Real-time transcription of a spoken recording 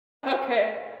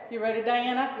Okay, you ready,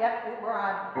 Diana? Yep, we're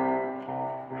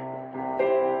on.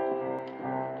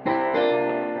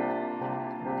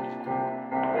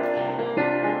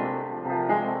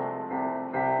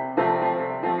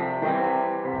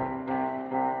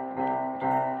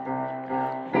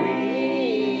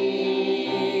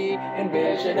 We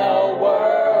envision a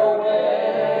world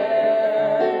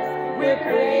where we're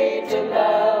free to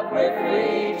love, we're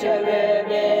free to live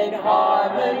in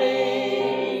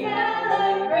harmony.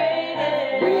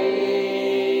 We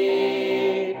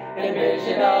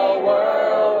envision a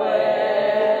world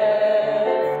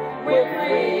where we're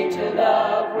free to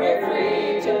love, we're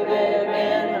free to live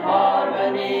in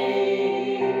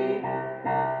harmony.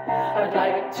 I'd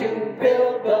like to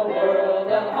build the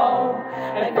world a home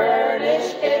and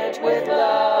furnish it with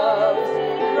love.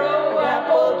 Grow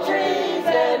apple trees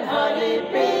and honey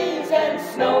bees and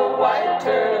snow white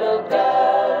turtle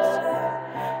doves.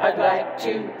 I'd like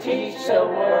to teach the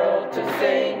world to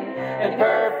sing in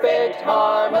perfect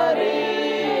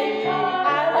harmony.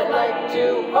 I'd like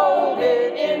to hold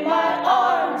it in my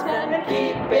arms and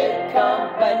keep it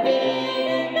company.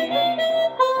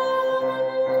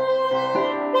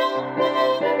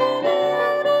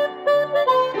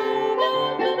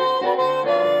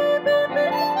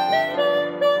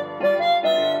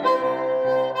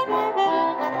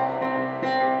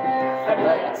 I'd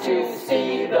like to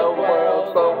see the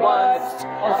world for once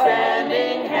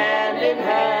standing hand in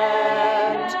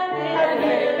hand, and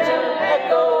hear to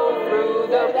echo through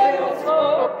the fields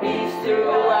for peace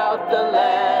throughout the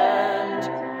land.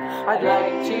 I'd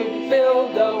like to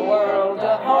build the world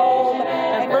a home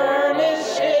and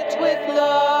furnish it with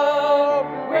love.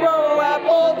 Grow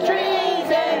apple trees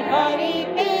and honey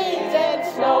bees and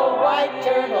snow white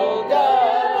turtle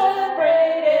doves.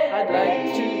 I'd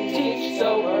like to teach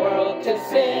the world to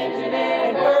sing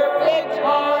in perfect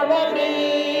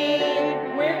harmony.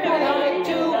 I'd like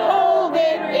to hold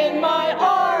it in my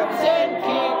arms and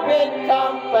keep it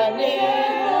company.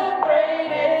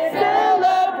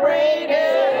 Celebrate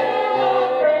it.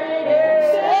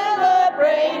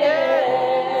 Celebrate it.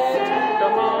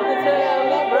 Come on and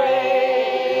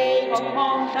celebrate. Come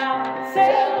on now.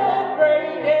 Celebrate.